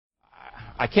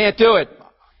I can't do it.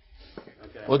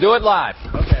 Okay. We'll do it live.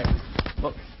 Okay.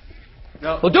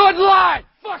 We'll do it live.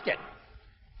 Fuck it.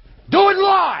 Do it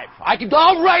live.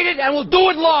 I'll write it and we'll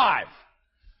do it live.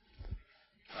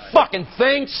 Right. Fucking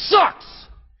thing sucks.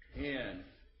 In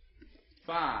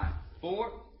 5,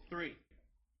 4, 3.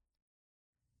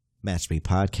 Match Me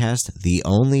Podcast, the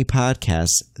only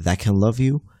podcast that can love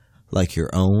you like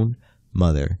your own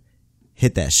mother.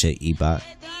 Hit that shit, Ebot.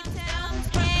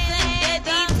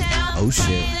 Oh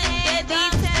shit.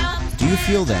 Do you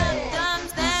feel that?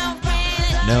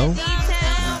 No?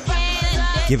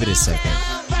 Give it a second.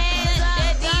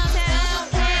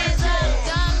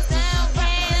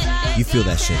 You feel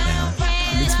that shit now.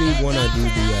 It makes me want to do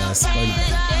the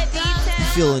SpongeBob. You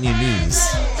feel it in your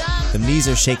knees. The knees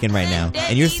are shaking right now.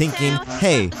 And you're thinking,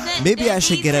 hey, maybe I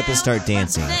should get up and start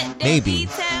dancing. Maybe.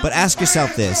 But ask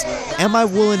yourself this. Am I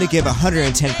willing to give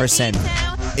 110%?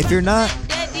 If you're not,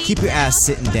 keep your ass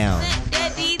sitting down.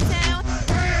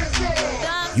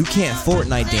 You can't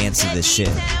Fortnite dance to this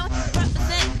shit.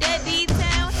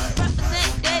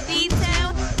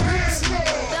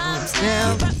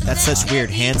 That's such weird.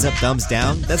 Hands up, thumbs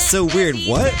down. That's so weird.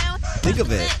 What? Think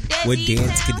of it. What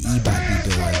dance could Ebot be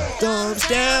doing? Thumbs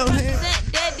down.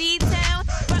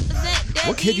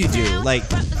 What could you do? Like,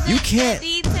 you can't.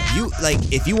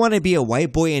 If you want to be a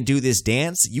white boy and do this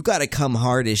dance, you got to come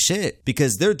hard as shit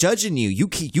because they're judging you.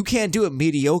 You can't do it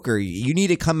mediocre. You need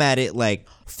to come at it like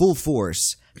full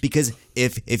force because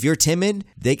if you're timid,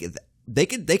 they could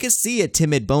see a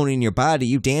timid bone in your body.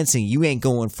 You dancing, you ain't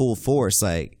going full force.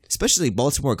 Like, especially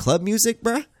Baltimore club music,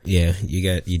 bruh. Yeah,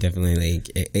 you definitely like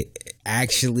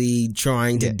actually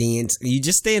trying to dance. You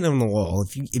just stand on the wall.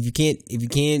 If you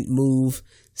can't move,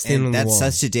 stand on the wall.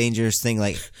 That's such a dangerous thing.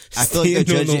 Like, I feel like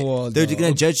they're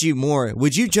gonna judge you more.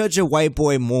 Would you judge a white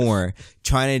boy more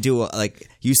trying to do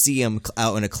you see him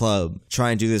out in a club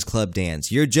trying to do this club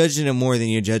dance? You're judging him more than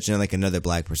you're judging like another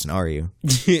black person, are you?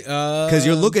 Because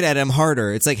you're looking at him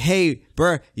harder. It's like, hey,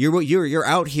 bruh, you're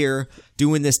out here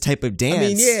doing this type of dance. I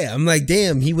mean, yeah, I'm like,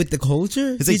 damn, he with the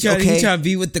culture. It's like, he trying to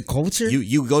be with the culture.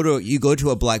 You go to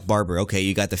a black barber. Okay,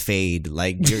 you got the fade.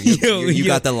 Like you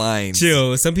got the lines.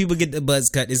 Chill. Some people get the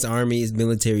buzz cut. It's army, it's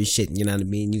military shit. You know what I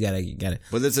mean? You gotta.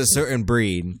 But there's a certain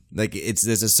breed. Like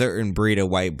there's a certain breed of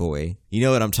white boy. You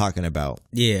know what I'm talking about?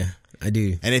 Yeah, I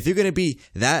do. And if you're gonna be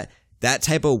that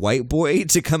type of white boy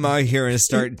to come out here and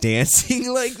start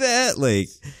dancing like that, like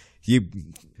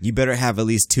you better have at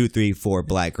least 2, 3, 4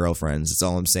 black girlfriends. That's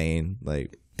all I'm saying.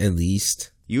 Like, at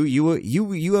least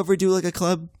you ever do like a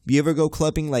club? You ever go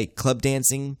clubbing, like club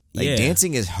dancing? Like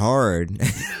dancing is hard.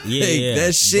 Yeah,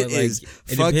 that shit is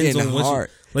fucking hard.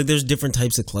 Like, there's different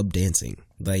types of club dancing.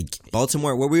 Like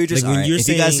Baltimore, where we were just. Like, if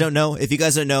you guys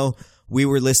don't know, we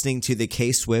were listening to the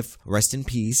K Swift, rest in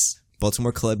peace,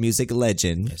 Baltimore club music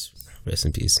legend. Yes. Rest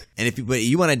in peace. And if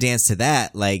you want to dance to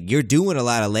that, like, you're doing a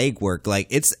lot of leg work. Like,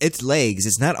 it's legs,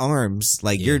 it's not arms.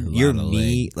 Like, your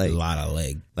knee, like a lot of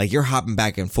leg. Like, you're hopping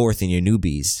back and forth in your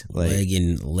newbies. Like,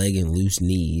 leg and loose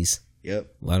knees.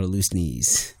 Yep, a lot of loose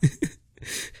knees.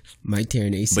 Might tear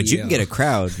an ACL. But you can get a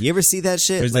crowd. You ever see that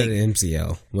shit? Or is that an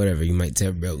MCL? Whatever, you might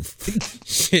tear both.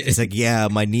 It's like, yeah,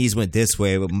 my knees went this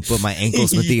way, but my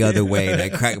ankles went the other way, and I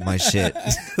cracked my shit.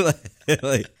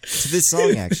 Like, to this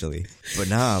song, actually. But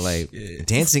nah, like,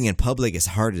 dancing in public is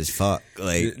hard as fuck.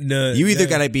 Like, you either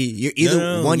gotta be,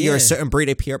 you're a certain breed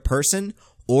of person,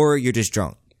 or you're just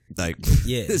drunk. Like,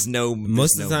 there's no.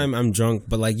 Most of the time, I'm drunk,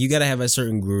 but like, you gotta have a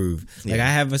certain groove. Like, I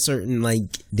have a certain like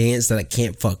dance that I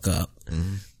can't fuck up.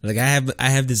 Mm-hmm. Like, I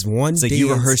have this one. It's like dance.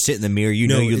 You rehearsed it in the mirror. You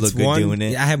know you look good doing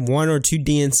it. I have 1 or 2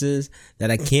 dances that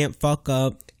I can't fuck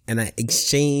up, and I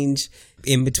exchange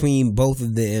in between both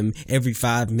of them every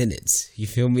 5 minutes. You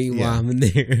feel me? While I'm in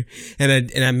there,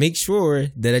 and I make sure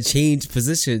that I change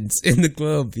positions in the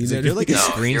club. You know, you're like a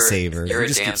screensaver. You're a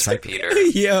dance repeater.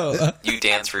 Yo, you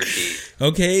dance repeat.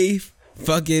 Okay.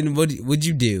 Fucking, what'd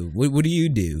you do? What do you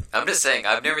do? I'm just saying,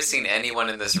 I've never seen anyone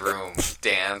in this room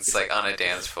dance, like, on a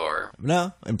dance floor.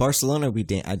 No, in Barcelona,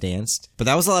 I danced. But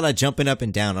that was a lot of jumping up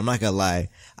and down. I'm not gonna lie.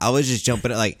 I was just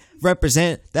jumping, like,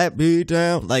 represent that beat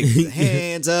down. Like,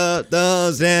 hands up,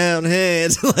 thumbs down,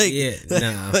 hands. Like,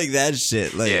 like that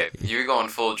shit. Like, yeah, you were going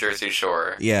full Jersey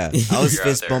Shore. Yeah, I was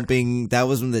fist bumping. That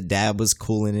was when the dab was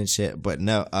cooling and shit. But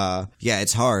no, yeah,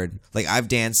 it's hard. Like, I've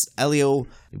danced. Elio,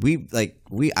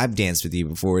 I've danced with you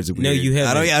before. It's weird. No, you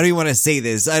haven't. I don't even want to say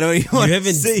this. I don't even want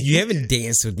to say You haven't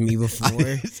danced with me before.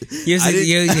 I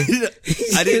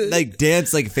didn't like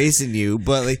dance like facing you,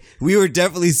 but like we were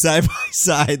definitely side by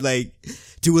side, like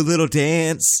do a little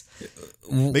dance.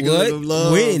 Make a little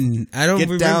love. When? I don't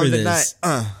remember this.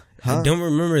 I don't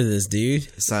remember this, dude.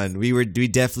 Son,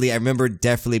 I remember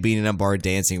definitely being in a bar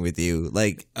dancing with you.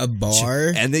 Like a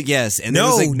bar? And then yes, and no, there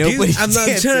was like nobody dude, I'm not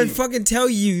dancing. trying to fucking tell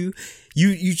you.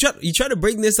 You tried to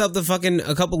bring this up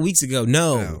a couple weeks ago.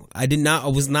 No, I did not. I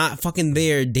was not fucking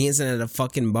there dancing at a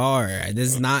fucking bar.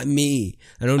 That's not me.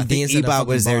 I don't dance at a fucking bar. Ebot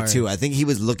was there too. I think he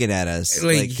was looking at us.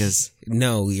 Because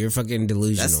no, you're fucking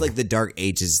delusional. that's like the dark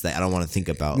ages that I don't want to think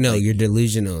about. No, you're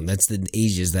delusional. That's the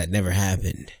ages that never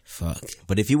happened. Fuck.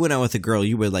 But if you went out with a girl,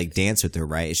 you would like dance with her,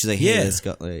 right? She's like, hey, let's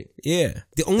go. Like, yeah.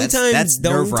 The only that's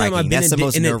time nerve-wracking. I've been That's the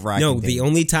most nerve-wracking No, thing. the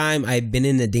only time I've been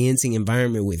in a dancing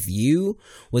environment with you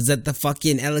was at the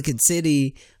fucking Ellicott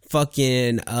City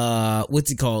fucking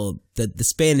what's it called? The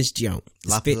Spanish jump.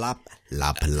 Lapa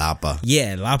Lapa.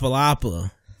 Yeah, Lapa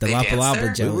Lapa. The They Lapa danced Lapa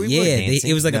there? jump. We Yeah, weren't dancing.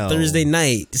 it was like No. a Thursday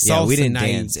night. Yeah, we didn't salsa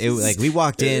night. dance. It was like we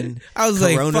walked in. I was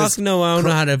Coronas- like, fuck no, I don't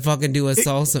know how to fucking do a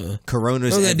salsa.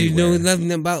 Coronas I don't everywhere. know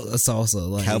nothing about a salsa.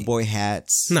 Like, Cowboy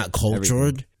hats. I'm not cultured.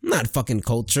 everything. I'm not fucking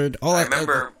cultured. I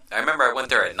remember I went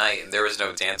there at night and there was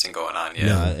no dancing going on yet.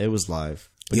 No, it was live.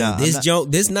 But Yo, no,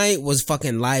 this night was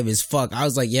fucking live as fuck. I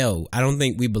was like, yo, I don't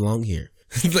think we belong here.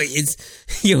 Like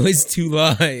it's too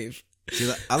live.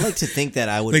 See, I like to think that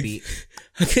I would Like, be.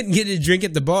 I couldn't get a drink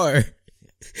at the bar.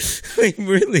 Like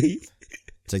really?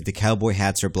 It's like the cowboy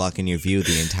hats are blocking your view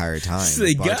the entire time. It's The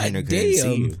like, bartender God couldn't see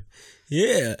damn. you.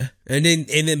 Yeah. And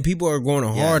then people are going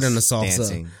hard Yes, on the salsa.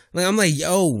 dancing. Like I'm like,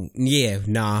 yo, yeah,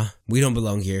 nah, we don't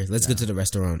belong here. Let's go to the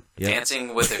restaurant. Yep.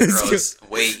 Dancing with a girl is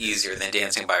way easier than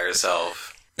dancing by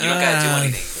yourself. You don't gotta do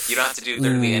anything. You don't have to do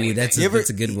literally anything. That's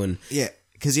a good one. Yeah,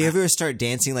 because you ever start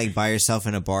dancing like by yourself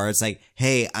in a bar? It's like,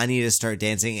 hey, I need to start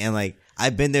dancing, and like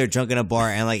I've been there drunk in a bar,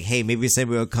 and like, hey, maybe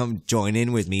somebody will come join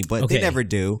in with me, but Okay. they never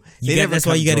do. Never That's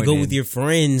why come you got to join go in. with your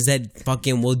friends that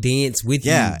fucking will dance with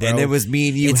you. Yeah, bro. and it was me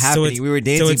and you It's- happening. We were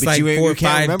dancing, so it's but like you 4 or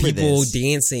can't 5 remember people this.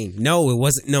 dancing. No, it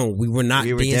wasn't. No, we were not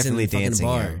We were dancing definitely in the fucking dancing,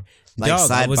 bar. yeah. Like Dog, I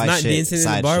side was by not shit, dancing in the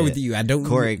side bar shit. with you. I don't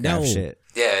Choreograph know. shit.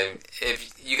 Yeah, if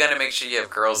you got to make sure you have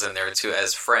girls in there too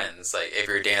as friends, like if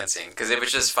you're dancing, because if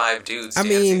it's just 5 dudes I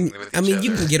dancing mean, with each other,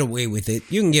 you can get away with it.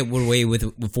 You can get away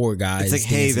with 4 guys. It's like,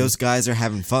 hey, dancing. those guys are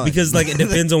having fun. because like it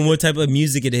depends on what type of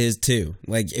music it is too.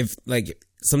 Like if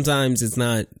sometimes it's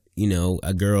not,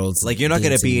 a girl's like you're not gonna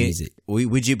dancing be. music.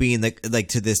 Would you be in the like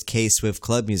to this K-Swift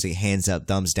club music, hands up,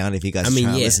 thumbs down? If you guys I mean,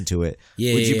 try to yeah. listen to it,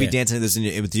 Yeah, would you be yeah. dancing to this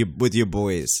with your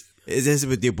boys? Is this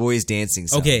with your boys dancing?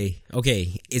 Song?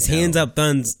 Okay. It's hands up,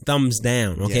 thumbs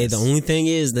down. Okay. Yes. The only thing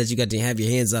is that you got to have your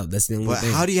hands up. That's the only But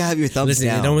thing. how do you have your thumbs Listen,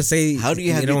 down? I don't say. How do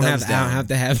you have you your don't thumbs have, down? I don't have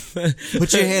to have.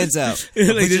 Put your hands up. Like,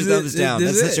 Put your this thumbs is- down.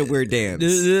 this That's is such a it. weird dance.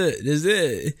 This is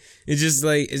it. It's just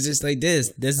like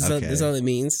this. Okay. That's all it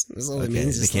means. That's all it Okay,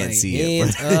 means. they It's can't like, see it,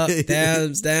 hands but- up,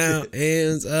 thumbs down,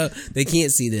 hands up. They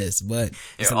can't see this, but Yeah,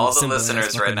 it's a all the simple ass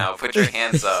listeners right fucking now, put your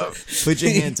hands up. Put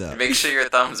your hands up. Make sure your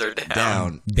thumbs are down.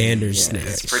 Down. Bandersnatch.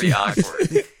 It's pretty awkward.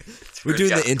 It's We're pretty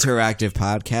doing the awkward. interactive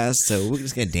podcast, so we're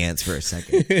just gonna dance for a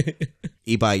second.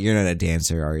 Ebot, you're not a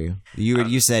dancer, are you?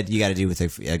 You said you got to do with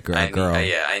a girl.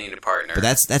 I need a partner. But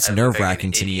that's I look like nerve wracking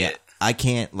an to me. idiot. I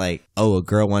can't like, a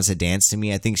girl wants to dance to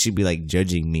me. I think she'd be like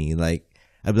judging me. Like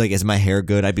I'd be like, is my hair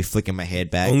good? I'd be flicking my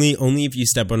head back. Only if you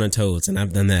step on her toes, and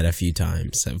I've done that a few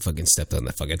times. I fucking stepped on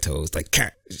the fucking toes, like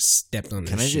just stepped on.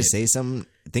 Can I just say something?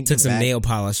 Took some nail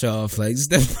polish off, like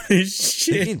stepped on his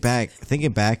shit.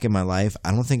 Thinking back in my life,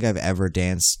 I don't think I've ever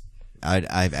danced.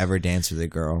 I've ever danced with a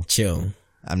girl. Chill.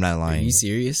 I'm not Are lying. you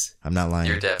serious? I'm not lying.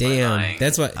 You're definitely Damn, lying.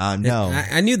 that's what. No.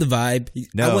 I knew the vibe.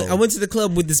 No. I went to the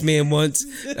club with this man once.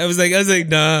 I was like,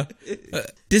 nah.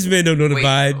 This man don't know the Wait,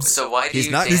 vibes. So why do He's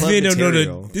you not dance? club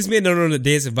material. This man don't know the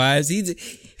dancing vibes.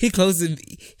 He close to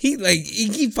he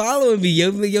keep following me. Yo,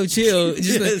 I'm like, yo, chill.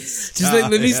 Just like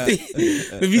let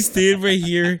me stand right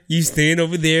here. You stand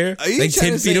over there, Are you like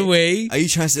trying 10 to feet say- away. Are you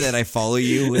trying to say that I follow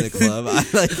you in a club?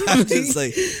 I'm just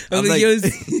like, I'm like, yo,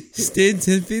 stand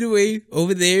 10 feet away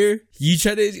over there. You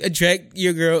try to attract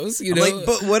your girls, you I'm know. like,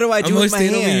 but what do I do I'm with gonna my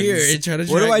stand hands? over here and try to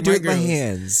what do attract I do my with my girls.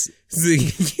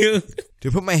 hands? Yo, Do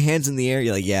I put my hands in the air?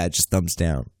 You're like, yeah, just thumbs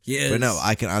down. Yes. But no,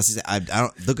 I can honestly say, I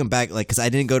don't, looking back, like, cause I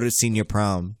didn't go to senior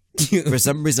prom. For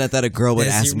some reason, I thought a girl would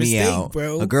That's ask your me mistake, out.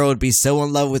 bro. A girl would be so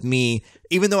in love with me,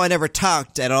 even though I never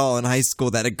talked at all in high school,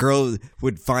 that a girl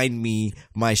would find me,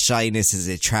 my shyness as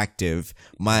attractive,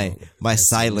 my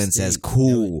silence as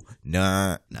cool.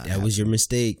 Nah. that was your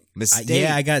mistake. Mistake?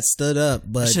 I got stood up, I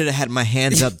but should have had my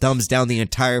hands up, thumbs down the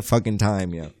entire fucking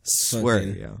time, yo. Swear,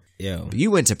 Fucking- yo. yo.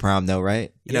 You went to prom though,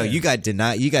 right? No, Yeah. you got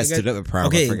denied. You got stood up at prom. I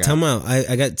Okay, forgot. tell me out.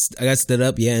 I got stood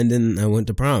up, yeah, and then I went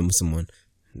to prom with someone.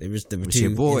 There were With two your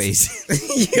boys.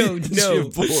 Yo, With no, your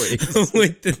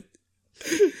boys.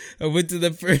 I went to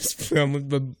the first prom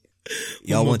with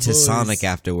Y'all went to boys. Sonic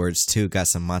afterwards too. Got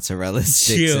some mozzarella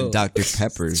sticks Chill. and Dr.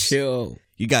 Peppers. Chill.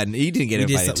 You didn't get We did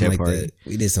invited to something a like party. that.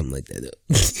 We did something like that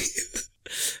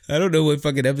though. I don't know what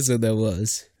fucking episode that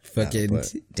was. Fucking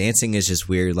But dancing is just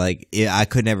weird. Like, I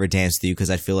could never dance with you because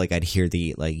I feel like I'd hear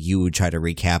you would try to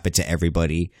recap it to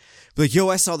everybody. But like, yo,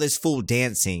 I saw this fool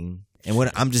dancing.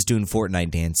 And I'm just doing Fortnite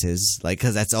dances. Like,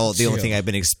 cause that's the only thing I've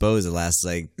been exposed the last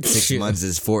 6 months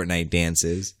is Fortnite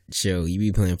dances. chill. You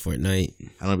be playing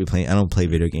Fortnite. I don't play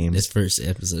video games. This first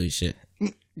episode shit.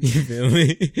 You feel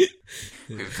me?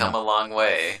 We've come a long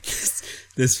way.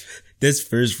 This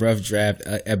first rough draft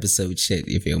episode shit.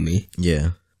 You feel me?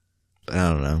 Yeah. I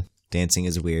don't know. Dancing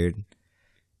is weird.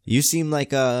 You seem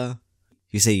like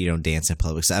you say you don't dance in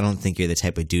public, so I don't think you're the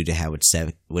type of dude to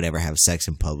would ever have sex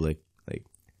in public. Like,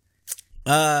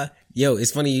 yo,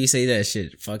 it's funny you say that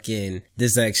shit. Fucking,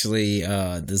 this actually,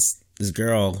 this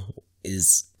girl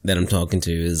that I'm talking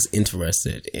to is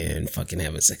interested in fucking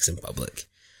having sex in public.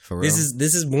 for real.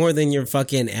 This is more than your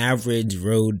fucking average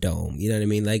road dome. You know what I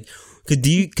mean? Like, could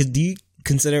you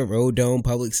consider road dome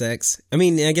public sex? I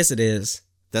mean, I guess it is.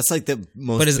 That's like the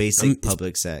most basic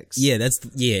public sex. Yeah,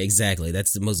 exactly.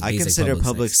 That's the most basic. I consider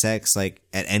public sex like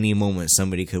at any moment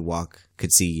somebody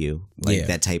could see you. Like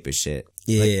that type of shit.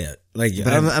 Yeah. But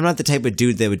I'm not the type of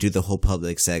dude that would do the whole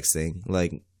public sex thing.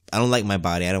 Like, I don't like my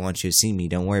body. I don't want you to see me.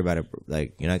 Don't worry about it.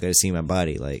 Like, you're not gonna see my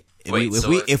body. Like,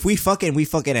 if we fuck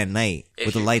it at night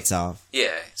with the lights off.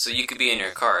 Yeah, so you could be in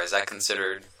your car. Is that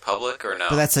considered public or no?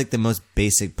 But that's like the most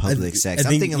basic public sex.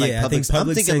 I'm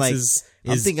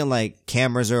thinking like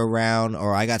cameras are around,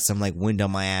 or I got some like wind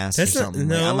on my ass or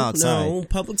something. I'm outside. No,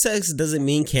 public sex doesn't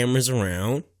mean cameras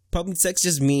around. Public sex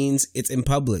just means it's in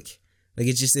public. Like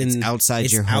it's just it's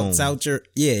outside your home.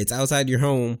 It's outside your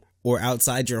home or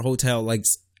outside your hotel, like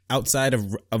outside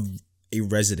of a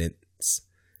residence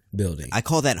building. I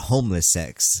call that homeless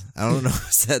sex. I don't know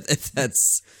if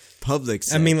that's public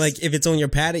sex. I mean, like if it's on your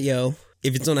patio,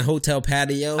 if it's on a hotel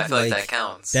patio, I feel like that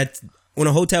counts. That's on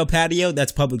a hotel patio.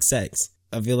 That's public sex.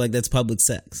 I feel like that's public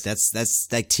sex. That's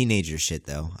like teenager shit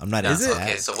though. I'm not into that.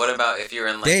 Okay, so what about if you're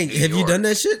in like Dang, New have York? You done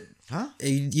that shit? Huh?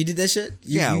 You did that shit?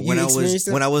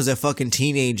 When I was a fucking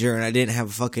teenager and I didn't have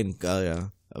a fucking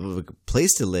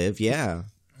place to live. Yeah.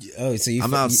 Oh, so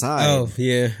I'm outside. Oh,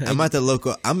 yeah. I'm at the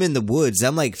local. I'm in the woods.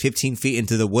 I'm like 15 feet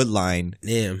into the wood line.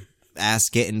 Damn. Ass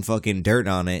getting fucking dirt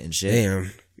on it and shit.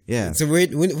 Damn. Yeah. So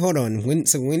hold on. When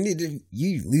did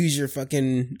you lose your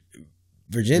fucking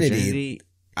virginity?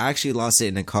 I actually lost it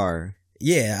in a car.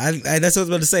 Yeah, I that's what I was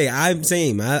about to say. I'm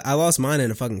same. I lost mine in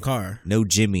a fucking car. No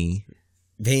Jimmy.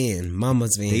 Van.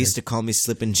 Mama's van. They used to call me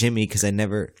Slippin' Jimmy because I'm not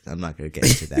going to get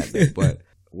into that, but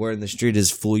word in the street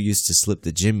is fool used to slip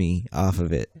the Jimmy off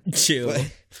of it. Chill.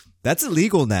 But that's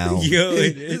illegal now.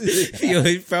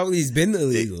 It probably's been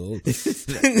illegal.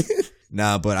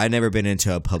 Nah, but I never been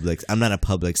into I'm not a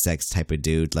public sex type of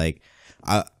dude. Like,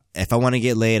 if I want to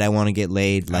get laid, I want to get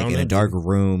laid like in a dark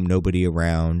room, nobody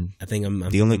around. I think I'm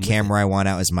the only camera I want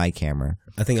out is my camera.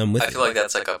 I think I'm with it. I feel like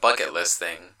that's like a bucket list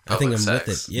thing. I think I'm sex.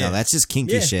 with it. Yeah. No, that's just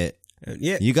kinky shit.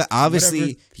 Yeah. You got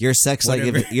your sex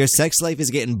life is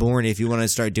getting boring if you want to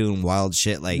start doing wild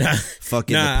shit like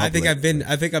fucking. Nah, I think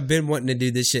I've been wanting to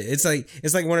do this shit. It's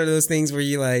like one of those things where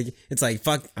you like, it's like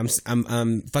fuck,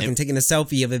 I'm fucking taking a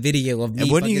selfie of a video of me.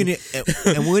 And when are you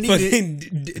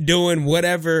gonna doing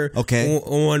whatever? Okay.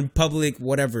 On public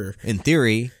whatever. In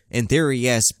theory,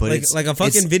 yes, but like a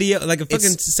fucking video, like a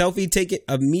fucking selfie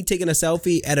of me taking a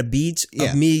selfie at a beach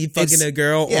of me fucking a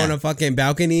girl on a fucking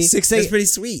balcony. That's pretty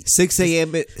sweet. 6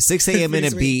 a.m. in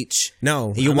a beach.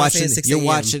 No, you're watching.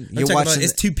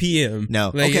 It's 2 p.m.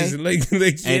 No, like,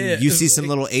 okay. And you see some like,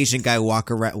 little Asian guy walk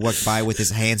by with his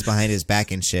hands behind his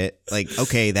back and shit. Like,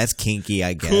 okay, that's kinky,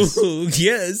 I guess. Cool.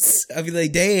 Yes, I'd be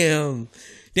like, damn,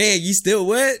 you still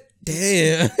wet?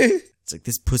 Damn. It's like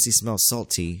this pussy smells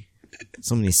salty.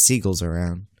 So many seagulls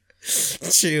around.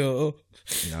 Chill.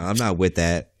 No, I'm not with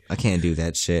that. I can't do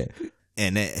that shit.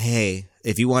 And hey,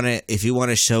 if you want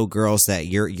to show girls that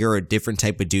you're a different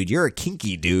type of dude, you're a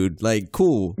kinky dude. Like,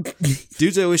 cool.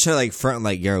 Dudes always try to like front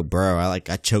like, yo, bro, I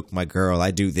choke my girl.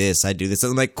 I do this. And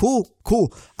I'm like, cool.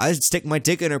 I stick my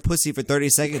dick in her pussy for 30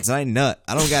 seconds and I nut.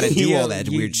 I don't got to do all that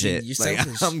weird shit. Like,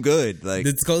 I'm good. Like,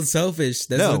 it's called selfish.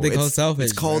 That's what they call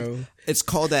selfish. It's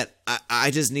called that.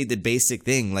 I just need the basic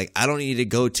thing. Like, I don't need to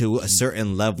go to a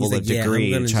certain level of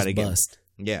degree and try to get.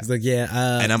 Yeah. It's like,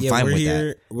 and I'm fine with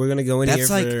that. We're going to go in that's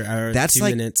here for our 2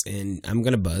 minutes and I'm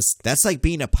going to bust. That's like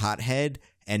being a pothead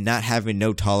and not having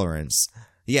no tolerance.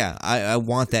 Yeah, I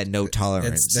want that no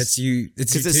tolerance. That's you.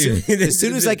 That's you Because too. as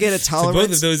soon as I get a tolerance, so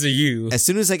both of those are you. as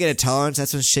soon as I get a tolerance,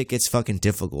 that's when shit gets fucking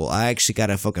difficult. I actually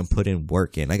gotta fucking put in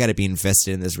work in. I gotta be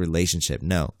invested in this relationship.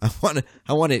 No, I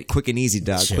want it quick and easy,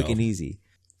 dog. Chill. Quick and easy.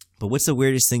 But what's the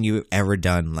weirdest thing you've ever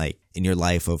done, like in your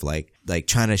life, of like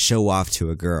trying to show off to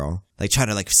a girl, like trying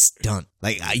to like stunt?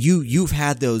 Like you've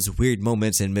had those weird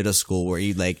moments in middle school where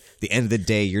you like the end of the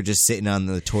day you're just sitting on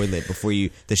the toilet before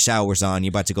the shower's on,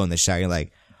 you're about to go in the shower, you're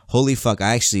like, holy fuck,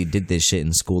 I actually did this shit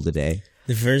in school today.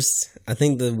 I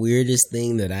think the weirdest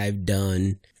thing that I've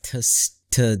done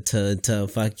to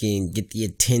fucking get the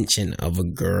attention of a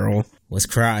girl was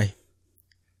cry.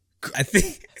 I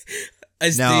think.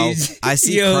 No, I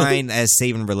see crying as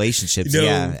saving relationships.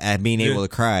 At being able to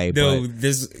cry. No, but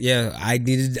I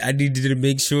needed to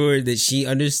make sure that she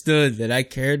understood that I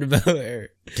cared about her.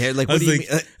 Like, what do you mean?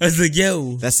 I was like,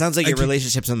 yo, that sounds like your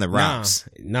relationship's on the rocks.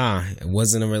 Nah, it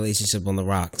wasn't a relationship on the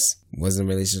rocks.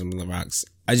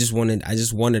 I just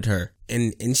wanted her,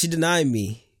 and she denied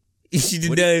me. She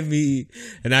denied me,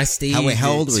 and I stayed.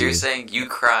 How old were you? So you're saying you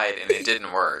cried and it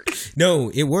didn't work?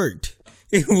 No, it worked.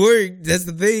 It worked. That's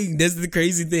the thing. That's the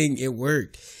crazy thing. It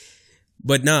worked.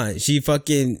 But nah, she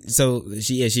fucking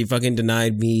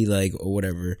denied me, like, or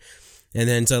whatever. And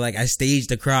then so like I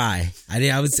staged a cry.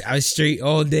 I was straight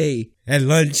all day at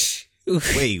lunch.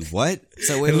 Wait, what?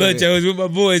 So at lunch, I was with my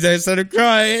boys. I started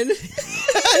crying.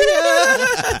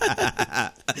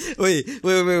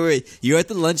 Wait. You're at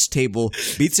the lunch table.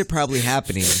 Beats are probably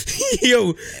happening.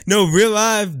 Yo, no, real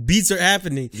live beats are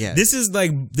happening. Yeah. This is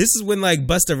when like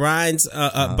Busta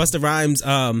Rhymes,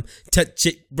 touch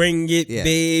it, bring it,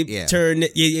 babe, turn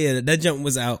it. Yeah, that jump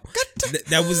was out.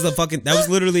 That was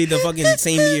literally the fucking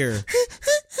same year.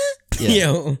 Yeah.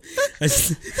 Yo.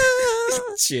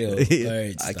 Chill. All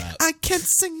right, stop. I can't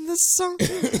sing this song.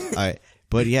 All right.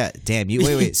 But yeah, damn you.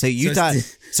 Wait. So you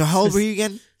so how old were you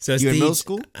again? So you were in middle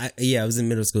school? I was in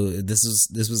middle school. This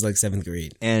was like 7th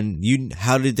grade. And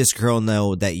how did this girl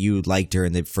know that you liked her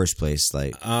in the first place?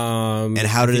 Like, and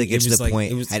how did it get to the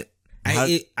point?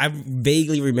 I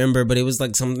vaguely remember, but it was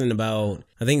like something about,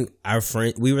 I think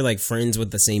we were like friends with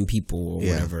the same people or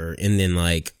whatever. And then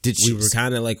like, we were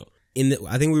kind of like,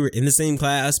 I think we were in the same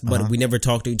class, but we never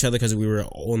talked to each other because we were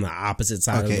on the opposite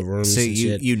side of the room. So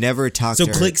you never talked to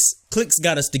her. So Cliques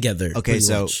got us together. Okay,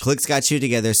 so Cliques got you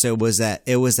together. So it was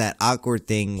that awkward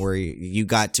thing where you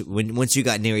got to, once you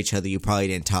got near each other, you probably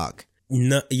didn't talk.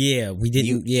 No, yeah, we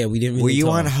didn't. We didn't. Really were you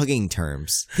talk. on hugging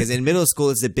terms? Because in middle school,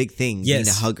 it's a big thing being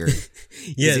a hugger.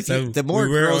 Yes, the more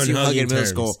girls you hug in middle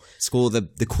school,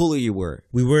 the cooler you were.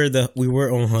 We were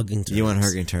on hugging terms. You were on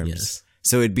hugging terms. Yes.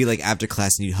 So it'd be like after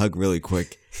class, and you'd hug really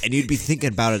quick, and you'd be thinking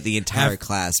about it the entire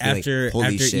class. After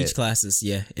shit. each classes,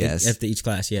 yeah. Yes. After each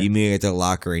class, yeah. You meet at the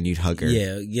locker and you'd hug her.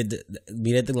 Yeah,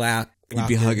 meet at the locker. You'd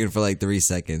be hugging for like 3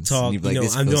 seconds. Talk. And you'd be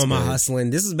like, I'm doing my hustling.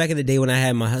 This is back in the day when I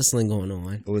had my hustling going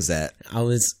on. What was that? I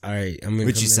was all right.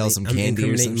 Would you sell some candy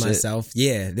or some shit? Myself.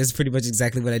 Yeah, this is pretty much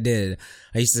exactly what I did.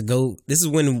 I used to go. This is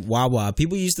when Wawa.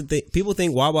 People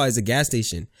think Wawa is a gas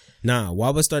station. Nah,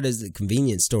 Wawa started as a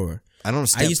convenience store. I don't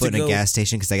step foot in a gas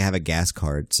station because I have a gas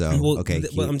card. So okay.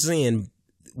 Well, I'm saying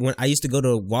when I used to go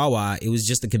to Wawa, it was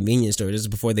just a convenience store. This is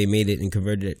before they made it and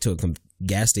converted it to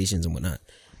gas stations and whatnot.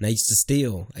 And I used to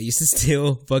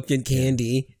steal fucking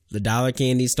candy, the dollar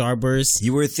candy, Starburst.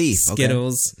 You were a thief.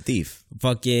 Skittles. Okay. Thief.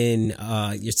 Fucking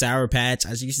your Sour Patch.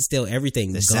 I used to steal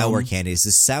everything. The sour candies.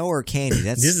 The sour candy.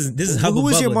 That's this is Hubba Who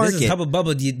was Bubba. your market? This is Hubba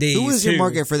Bubba days. Who was your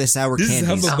market for the sour this candies? Is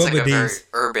Hubba Sounds Bubba like a very days.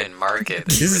 urban market.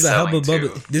 This is a Hubba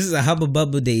Bubba. This is a Hubba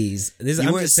Bubba days.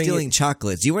 You weren't stealing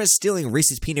chocolates. You weren't stealing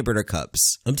Reese's peanut butter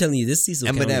cups. I'm telling you, this is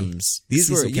Cecil County. M&Ms.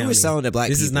 You were selling to black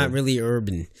people. This is not really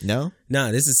urban. No?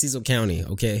 Nah, this is Cecil County.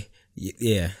 Okay.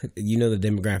 Yeah, you know the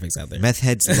demographics out there. Meth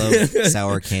heads love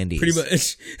sour candies. Pretty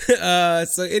much.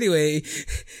 So anyway,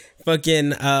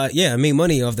 fucking I made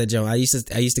money off that joint. I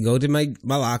used to go to my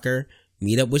locker,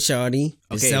 meet up with Shawty,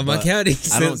 sell my candy,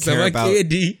 sell my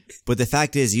candy. But the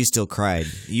fact is, you still cried.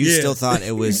 You still thought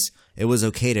it was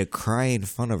okay to cry in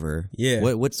front of her. Yeah.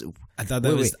 I thought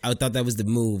that was the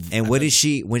move. And what did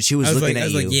she when she was looking at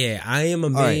you? I was like, yeah, I am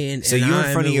a man. Right. So you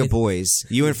in front of your boys.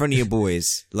 You in front of your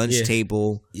boys. Lunch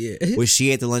table. Yeah. Was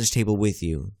she at the lunch table with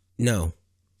you? No.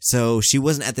 So she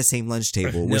wasn't at the same lunch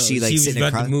table. Was she like sitting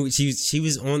across? She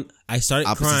was on. I started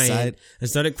Opposite crying. Side? I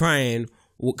started crying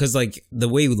because like the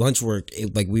way lunch worked,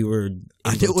 we were.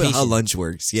 I know how lunch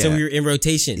works. Yeah. So we were in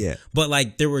rotation. Yeah. But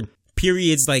like there were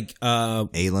periods like A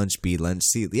lunch, B lunch,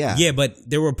 C. Yeah. Yeah, but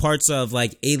there were parts of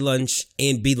like A lunch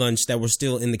and B lunch that were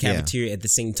still in the cafeteria at the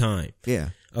same time. Yeah.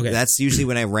 Okay. That's usually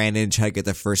when I ran in and try to get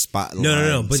the first spot. In the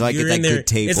No, line, but so I you're get in that there. good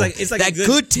table. It's like that a good,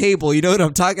 good table. You know what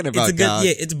I'm talking about? It's a good, dog.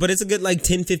 yeah. It's a good like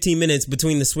 10-15 minutes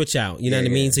between the switch out. You know what I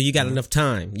mean? So you got enough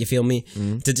time. You feel me?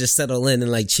 To just settle in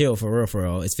and like chill for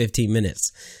real. It's 15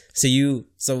 minutes.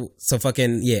 So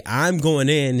fucking yeah. I'm going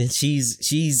in and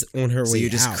she's on her way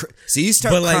out. So you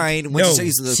start But, like, crying when no, you start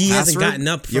using the she hasn't classroom? gotten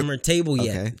up from her table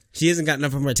yet. Okay. She hasn't gotten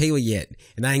up from her table yet,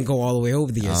 and I didn't go all the way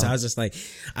over there. So I was just like,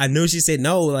 I know she said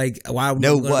no. Like, why?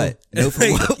 No, what? No, for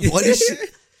Like, what? What is she?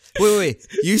 Wait.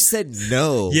 You said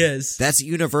no. Yes. That's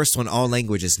universal in all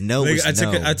languages. No Like, is I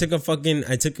no. took a fucking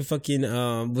what's it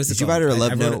Did you called? write her a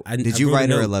love I note? I Did you write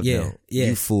her a love yeah, note? Yeah.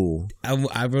 You fool.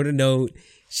 I wrote a note.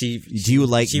 Do you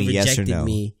like she me, yes or rejected no?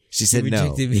 Me. She said no.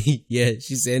 Rejected me. Yeah,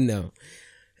 she said no.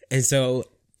 And so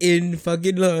in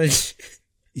fucking lunch,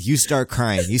 You start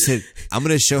crying. You said, I'm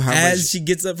going to show how as much. she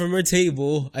gets up from her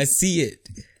table, I see it.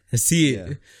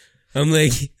 I'm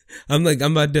like, I'm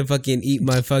about to fucking eat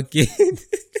my fucking.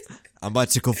 I'm about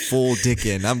to go full dick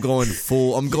in. I'm going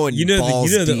balls you know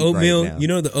the deep oatmeal. right now. You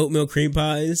know the oatmeal cream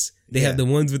pies. They have the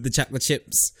ones with the chocolate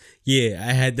chips. Yeah,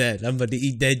 I had that. I'm about to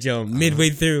eat that jump midway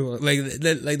through, like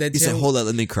that. You said, hold up,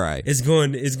 let me cry. It's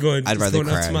going. I'd rather going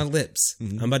up cry. to my lips.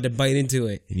 I'm about to bite into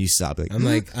it. And you stop like, I'm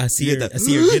like, I see You her. get I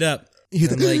see her get up. You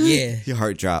I'm like, yeah. Your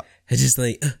heart drop. I just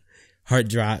like heart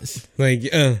drops. Like,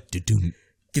 Du-dum.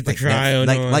 get the cry on.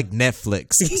 Like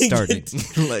Netflix starting.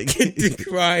 Like Get the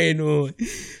crying on.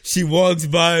 She walks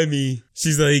by me.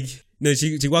 She's like, no,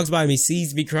 she walks by me,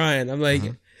 sees me crying. I'm like,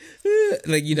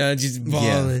 like, you know, just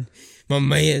bawling. My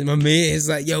man is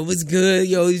like, yo, what's good?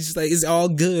 Yo, he's just like, it's all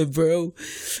good, bro.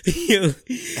 Yo,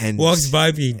 And walks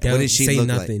by me, what don't does she say look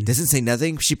nothing. like? Doesn't say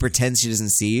nothing. She pretends she doesn't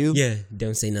see you. Yeah,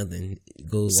 don't say nothing.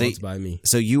 Walks by me.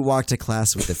 So you walk to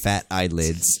class with the fat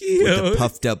eyelids, with Yo. the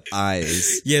puffed up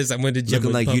eyes, Yes, I'm going to jump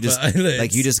looking like you just eyelids.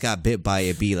 like you just got bit by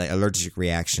a bee, like allergic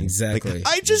reaction. Exactly. Like,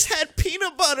 I just had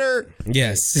peanut butter.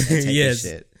 Yes, That type of yes,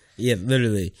 shit. yeah,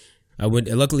 literally. I went.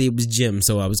 Luckily, it was gym,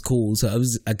 so I was cool. So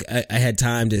I had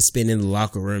time to spend in the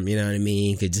locker room. You know what I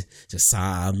mean? Could just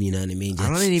sob. You know what I mean?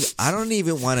 I don't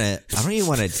even want to.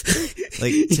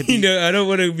 Like to be. You know, I don't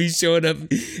want to be showing up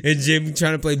in gym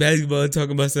trying to play basketball and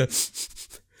talking about stuff.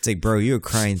 It's like, bro, you were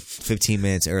crying 15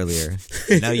 minutes earlier.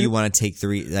 Now you want to take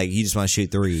three. Like you just want to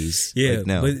shoot threes. Yeah, Like,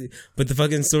 no. but the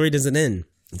fucking story doesn't end.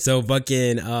 So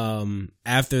fucking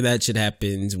after that shit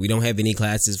happens, we don't have any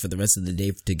classes for the rest of the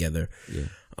day together. Yeah.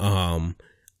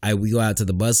 We go out to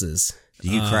the buses. Do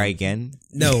you cry again?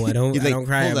 No, I don't. You're I don't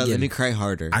cry Hold on, again. let me cry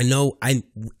harder. I know.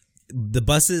 The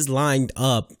buses lined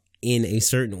up in a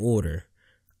certain order.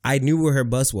 I knew where her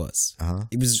bus was.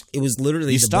 It was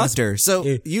literally You the stalked bus. her. So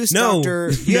Yeah. you stalked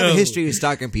her. You have a no. history of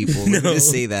stalking people. Let me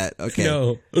just say that. Okay.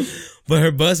 No, but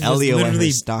her bus was Elio and her literally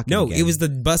stalking no. again. It was the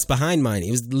bus behind mine. It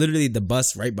was literally the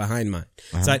bus right behind mine.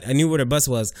 So I knew where the bus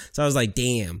was. So I was like,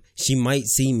 "Damn, she might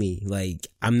see me. Like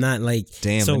I'm not like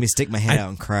Damn, So let me stick my head out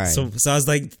and cry. So I was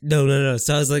like, no.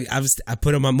 So I was like, I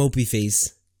put on my mopey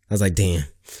face. I was like, damn,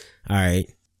 all right.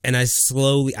 And I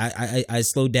slowly, I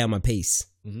slowed down my pace.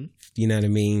 You know what I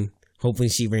mean? Hopefully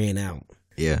she ran out.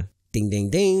 Yeah. Ding, ding,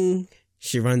 ding.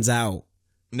 She runs out,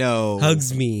 No.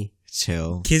 hugs me,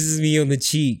 Chill. kisses me on the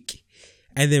cheek,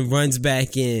 and then runs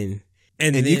back in.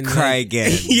 And then you cry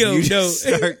again. Yo, you no. just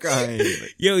start crying.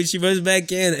 Yo, she runs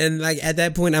back in, and like at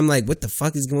that point, I'm like, what the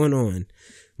fuck is going on?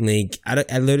 Like,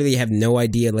 I literally have no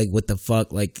idea, like, what the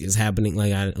fuck, like, is happening.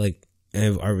 Like,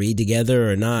 are we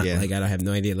together or not? Yeah. Like, I don't have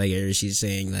no idea. Like, she's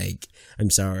saying, like, I'm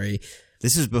sorry.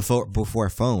 This is before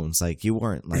phones. Like you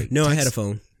weren't like. No, I had a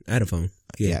phone.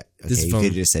 Yeah. Okay. This You phone. could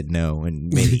have just said no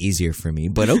and made it easier for me.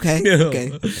 But okay. No, Okay.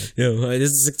 no.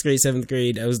 This is 6th grade, 7th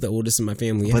grade. I was the oldest in my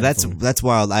family. I But had a phone. that's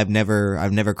wild. I've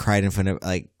never cried in front of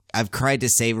like. I've cried to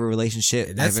save a relationship.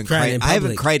 That's I haven't crying in cried. I haven't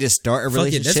public. cried to start a Fuck it,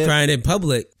 relationship. that's crying in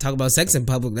public. Talk about sex in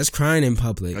public. That's crying in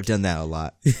public. I've done that a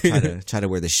lot. Try to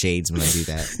wear the shades when I do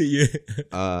that.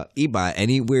 Yeah. Eba,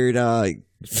 any weird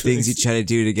things you try to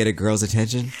do to get a girl's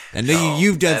attention? I know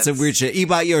you've done some weird shit.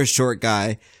 Eba, you're a short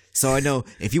guy, so I know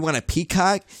if you want a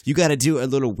peacock, you got to do a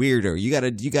little weirder. You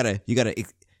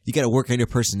gotta work on your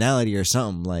personality or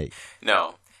something. Like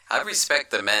No. I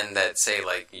respect the men that say,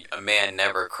 like, a man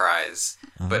never cries.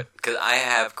 But, because I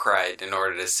have cried in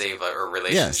order to save a yes,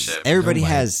 relationship. everybody Don't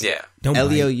bite. has. Yeah. Don't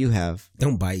Elio, bite. you have.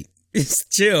 Don't bite. It's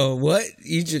chill. What?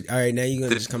 You just all right? Now you're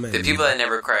gonna just come at The me. people that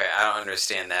never cry, I don't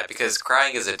understand that. Because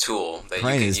crying is a tool that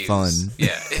Crying you can is use. fun.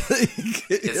 Yeah.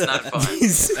 It's not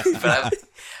fun. But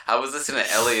I was listening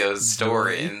to Elio's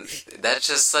story, and that's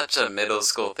just such a middle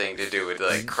school thing to do, with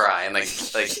like cry and like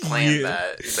plan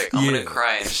that. It's like I'm gonna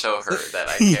cry and show her that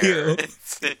I care.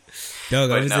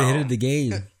 Dog, I But was no. ahead of the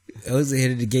game. I was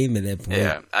ahead of the game at that point.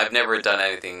 Yeah, I've never done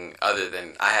anything other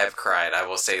than I have cried. I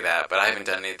will say that, but I haven't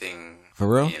done anything For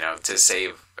real? to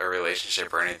save a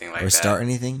relationship or anything like Or that. start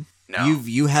anything? No.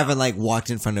 You haven't like walked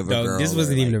in front of a girl. This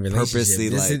wasn't even a relationship. Purposely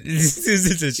This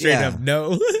is a straight up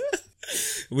no.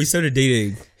 We started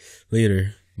dating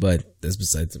later, but that's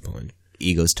besides the point.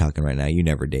 Ego's talking right now. You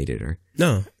never dated her.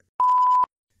 No.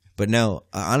 But no,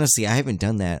 honestly, I haven't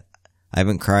done that. I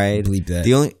haven't cried. Bleep that.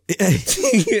 The only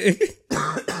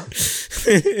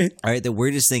all right, the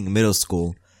weirdest thing, middle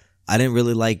school. I didn't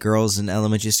really like girls in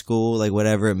elementary school, like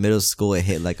whatever. Middle school, it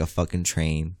hit like a fucking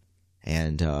train.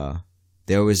 And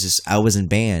there was this, I was in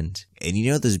band, and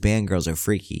you know those band girls are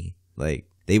freaky. Like,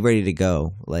 they ready to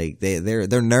go. Like, they're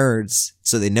nerds,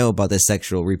 so they know about the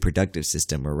sexual reproductive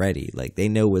system already. Like, they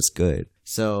know what's good.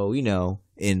 So,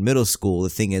 in middle school, the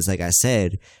thing is, like I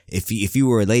said, if you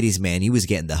were a ladies' man, you was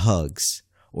getting the hugs,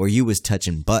 or you was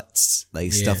touching butts,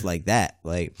 like stuff like that.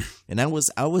 Like, and I was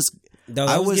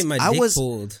getting my dick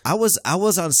pulled. I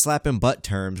was on slapping butt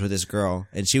terms with this girl,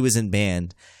 and she was in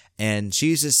band, and she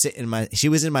used to sit she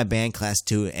was in my band class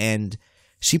too, and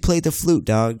she played the flute,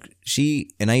 dog.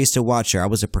 And I used to watch her. I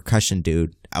was a percussion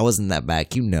dude. I was in that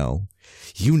back,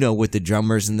 with the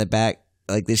drummers in the back,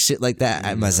 like this shit like that,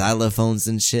 at my xylophones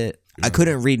and shit. I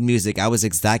couldn't read music. I was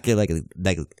exactly like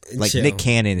Nick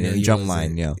Cannon in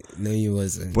Drumline, No, you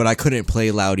wasn't. But I couldn't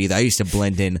play loud either. I used to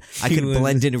blend in. I could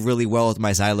blend in really well with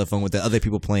my xylophone with the other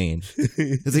people playing.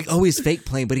 It's like, oh, he's fake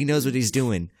playing, but he knows what he's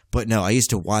doing. But no, I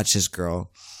used to watch this girl,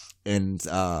 and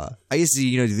I used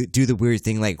to, do the weird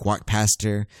thing, like walk past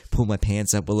her, pull my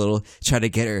pants up a little, try to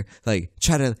get her, like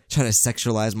try to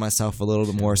sexualize myself a little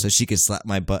bit more so she could slap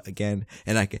my butt again,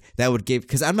 and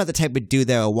because I'm not the type of dude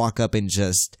that will walk up and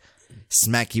just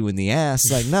smack you in the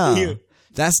ass. Like, no,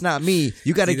 that's not me.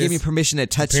 You got to give me permission to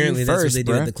touch you first. That's what they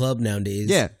do bruh. at the club nowadays.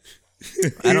 Yeah.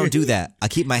 I don't do that. I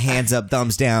keep my hands up,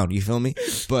 thumbs down. You feel me?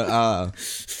 But I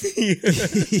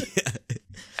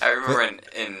remember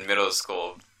in middle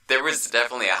school, there was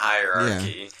definitely a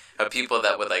hierarchy of people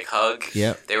that would like hug.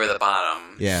 Yep. They were the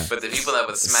bottom. Yeah. But the people that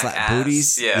would smack ass,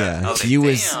 booties. Yeah. I was like, You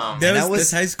damn.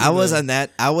 That's high school. I was on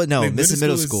that. Wait, this is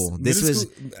middle school.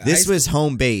 This was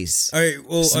home base. All right,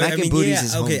 well, smacking booties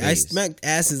is home okay. I base. smacked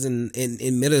asses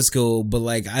in middle school, but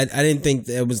like I didn't think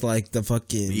that was like the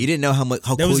fucking. You didn't know how that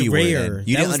cool was you rare. were then.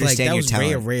 You didn't understand your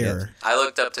talent. Rare. I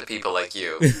looked up to people like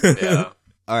you. Yeah.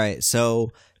 All right,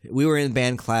 so we were in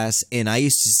band class, and I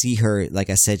used to see her.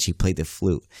 Like I said, she played the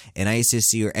flute, and I used to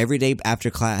see her every day after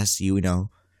class.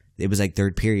 It was like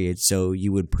third period, so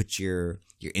you would put your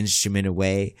instrument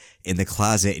away in the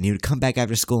closet, and you would come back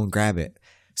after school and grab it.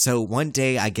 So one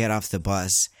day, I get off the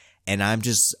bus, and I'm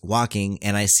just walking,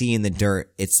 and I see in the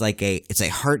dirt, it's a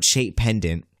heart-shaped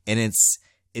pendant, and it's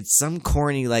some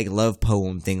corny like love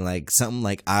poem thing, like something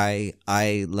like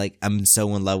I'm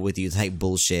so in love with you type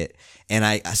bullshit.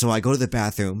 And so I go to the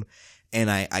bathroom and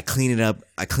I clean it up.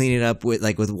 I clean it up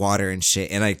with water and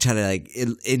shit. And I try to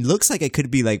it looks like it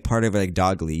could be like part of a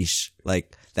dog leash,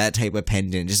 like that type of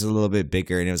pendant, just a little bit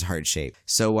bigger, and it was heart shaped.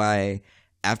 So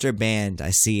after band,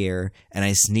 I see her and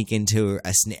I sneak into her.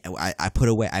 I put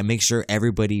away. I make sure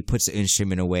everybody puts the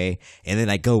instrument away, and then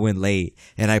I go in late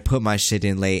and I put my shit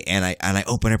in late, and I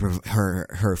open up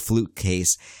her flute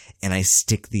case and I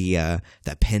stick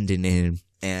that pendant in,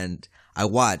 and I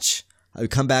watch. I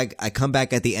come back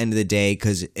at the end of the day,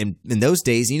 because in those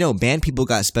days, band people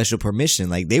got special permission.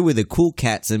 Like, they were the cool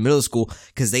cats in middle school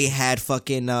because they had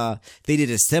fucking they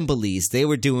did assemblies. They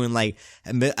were doing like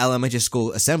elementary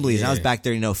school assemblies. And I was back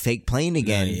there, fake playing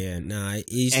again. It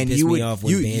used to piss me off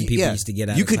when band people used to get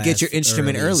out. You of could class get your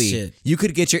instrument early. You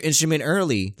could get your instrument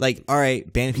early. Like, all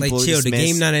right, band people. Like, chill. Dismissed.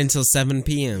 The game not until 7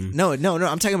 p.m. No.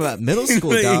 I'm talking about middle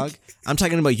school, dog. I'm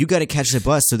talking about you got to catch the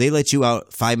bus, so they let you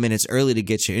out 5 minutes early to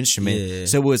get your instrument. Yeah.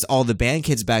 So it was all the band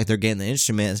kids back there getting the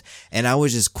instruments, and I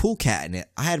was just cool catting it.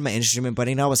 I had my instrument, but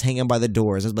I was hanging by the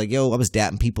doors. I was like, I was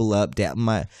dapping people up,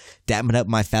 dapping up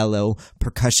my fellow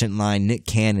percussion line Nick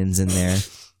Cannon's in there,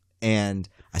 and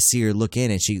I see her look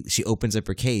in, and she opens up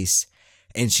her case,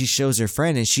 and she shows her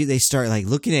friend, and they start like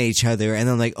looking at each other, and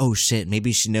I'm like, oh shit,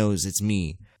 maybe she knows it's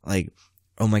me. Like,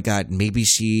 oh my god,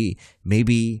 maybe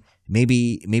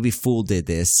Fool did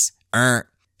this.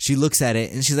 She looks at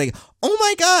it and she's like, oh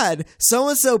my god,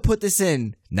 so-and-so put this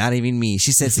in. Not even me.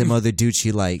 She said some other dude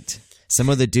she liked.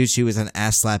 Some other dude she was on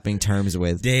ass-slapping terms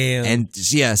with. Damn. And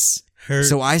yes.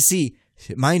 So I see,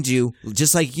 mind you,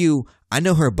 just like you, I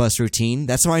know her bus routine.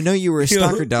 That's why I know you were a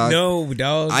stalker, dog. No,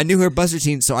 dog. I knew her bus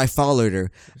routine, so I followed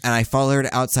her. And I followed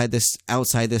her outside this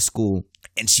school.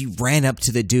 And she ran up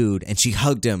to the dude and she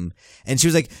hugged him. And she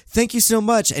was like, thank you so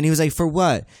much. And he was like, for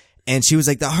what? And she was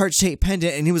like, the heart-shaped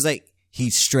pendant. And he was like,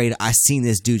 I seen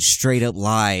this dude straight up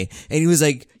lie. And he was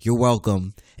like, you're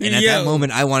welcome. And at that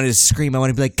moment, I wanted to scream. I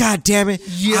wanted to be like, God damn it.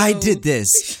 I did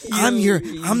this.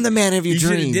 I'm the man of your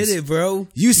dreams. You did it, bro.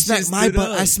 You smack my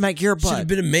butt. I smack your butt. Should have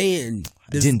been a man.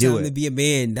 I didn't do it. To be a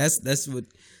man. That's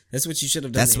what you should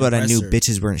have done. That's what I knew.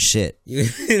 Bitches weren't shit.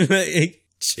 Like,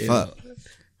 chill. Fuck.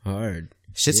 Hard.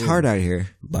 Shit's hard out here.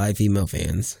 Bye, female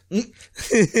fans. I'm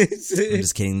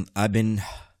just kidding.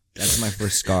 That's my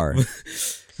first scar.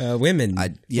 Women.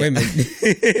 Women.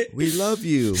 We love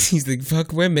you. He's like,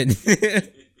 fuck women.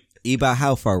 Eba,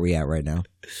 how far are we at right now?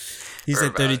 He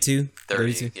said 32.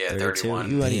 30. Yeah,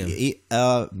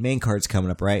 31. Main card's coming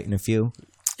up, right? In a few?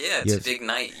 Yeah, it's a big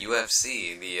night.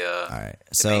 UFC. All right.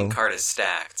 The main card is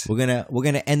stacked. We're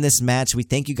gonna end this match. We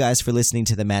thank you guys for listening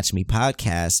to the Match Me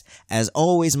podcast. As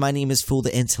always, my name is Fool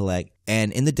the Intellect,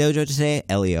 and in the dojo today,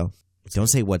 Elio. Don't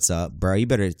say what's up, bro. You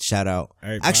better shout out.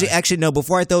 Right, actually, no.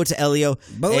 Before I throw it to Elio,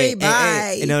 bye. Hey,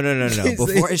 no.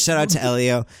 Before I shout out to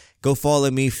Elio, go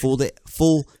follow me, Fool the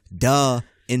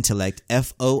Intellect,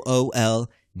 FOOLDA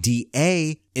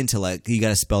Intellect. You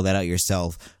gotta spell that out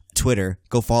yourself. Twitter,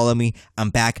 go follow me. I'm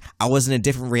back. I was in a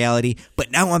different reality,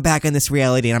 but now I'm back in this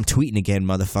reality, and I'm tweeting again,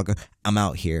 motherfucker. I'm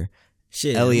out here.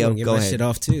 Shit, Elio, get go my ahead. Shit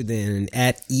off too. Then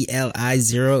at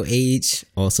ELI0H,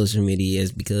 all social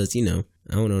medias, because I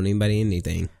don't know anybody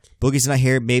anything. Boogie's not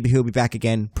here. Maybe he'll be back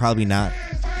again. Probably not.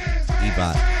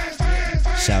 Ebot,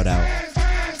 shout out.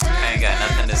 I ain't got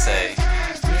nothing to say.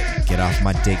 Get off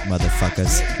my dick,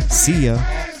 motherfuckers. See ya.